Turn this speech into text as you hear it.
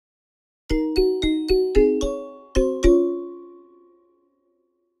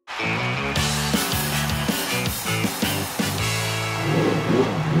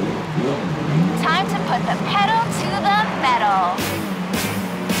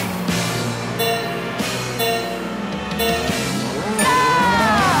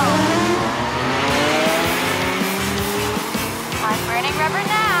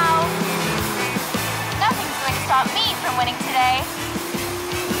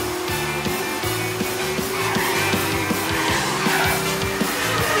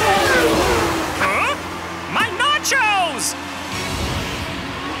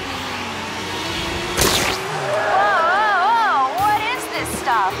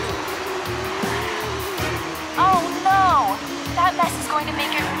Oh no! That mess is going to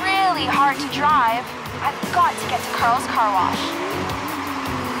make it really hard to drive. I've got to get to Carl's car wash.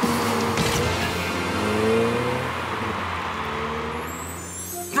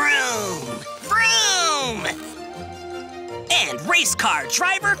 Vroom! Vroom! And race car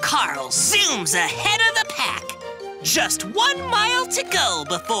driver Carl zooms ahead of the pack. Just 1 mile to go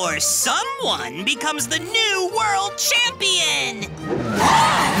before someone becomes the new world champion!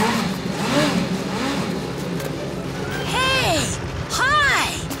 Hey!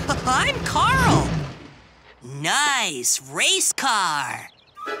 Hi! I'm Carl! Nice race car!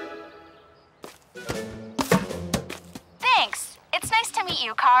 Thanks. It's nice to meet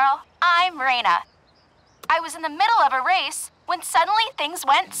you, Carl. I'm Raina. I was in the middle of a race when suddenly things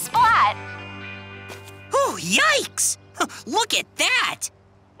went splat. Oh, yikes! Look at that!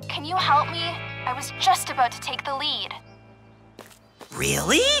 Can you help me? I was just about to take the lead.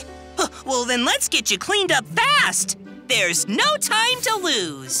 Really? Well, then let's get you cleaned up fast! There's no time to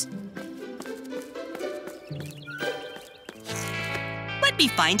lose! Let me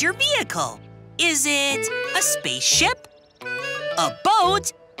find your vehicle. Is it a spaceship, a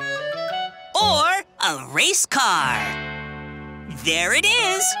boat, or a race car? There it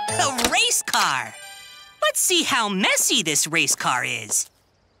is, a race car. Let's see how messy this race car is.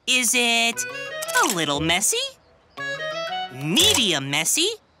 Is it a little messy, medium messy,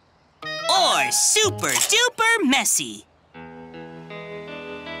 or super duper messy?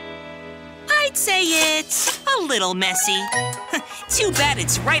 I'd say it's a little messy. Too bad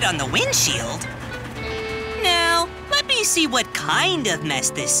it's right on the windshield. Now, let me see what kind of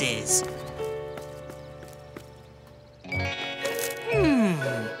mess this is.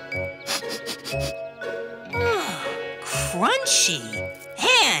 Crunchy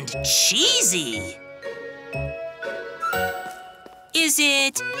and cheesy. Is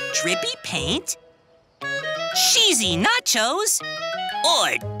it drippy paint, cheesy nachos,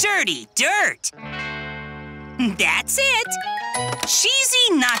 or dirty dirt? That's it!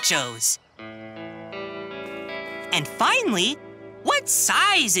 Cheesy nachos. And finally, what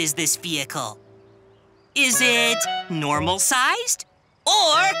size is this vehicle? Is it normal sized?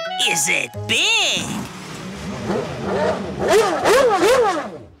 Or is it big?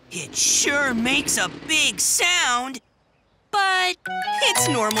 It sure makes a big sound, but it's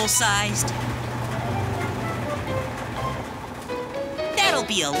normal sized. That'll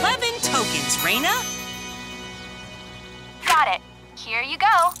be 11 tokens, Raina. Got it. Here you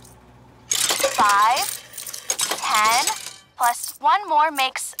go. 5, 10, plus 1 more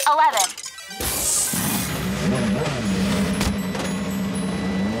makes 11.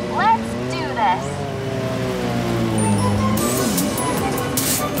 Let's do this.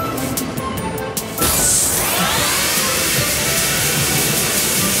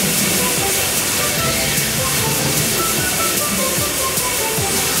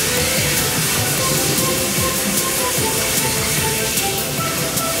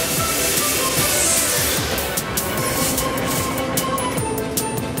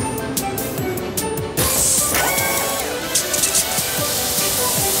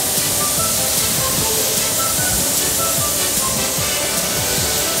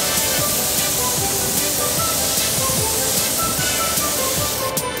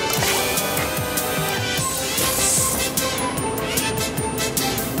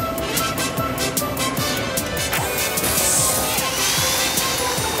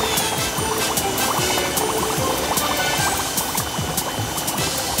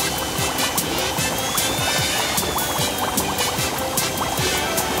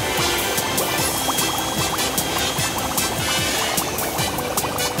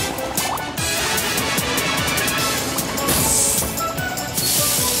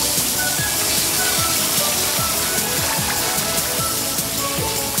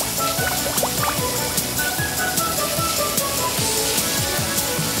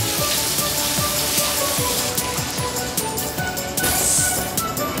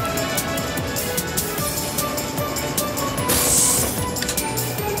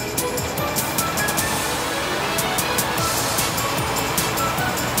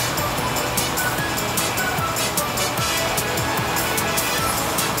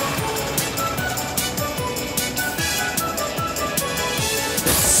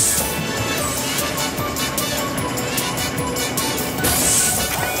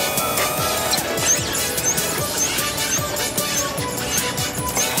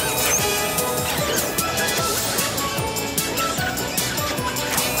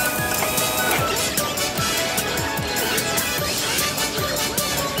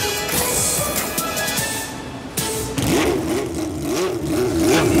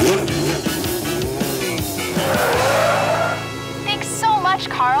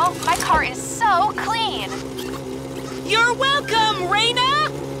 You're welcome,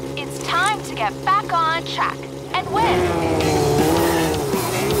 Raina! It's time to get back on track and win.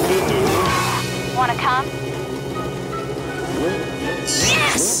 Wanna come?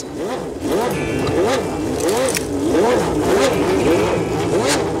 Yes!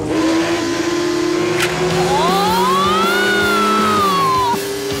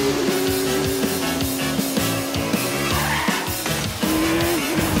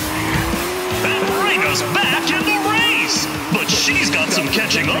 Raina's back in the race, but she's got some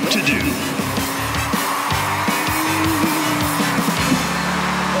catching up to do.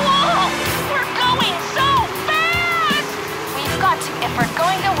 Whoa! We're going so fast! We've got to if we're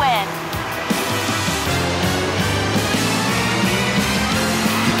going to win.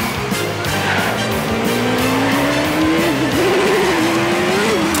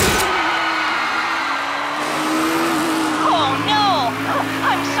 Oh no!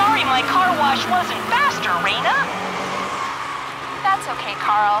 I'm sorry my car wash wasn't faster, Raina. That's okay,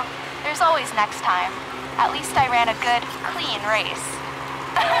 Carl. There's always next time. At least I ran a good, clean race.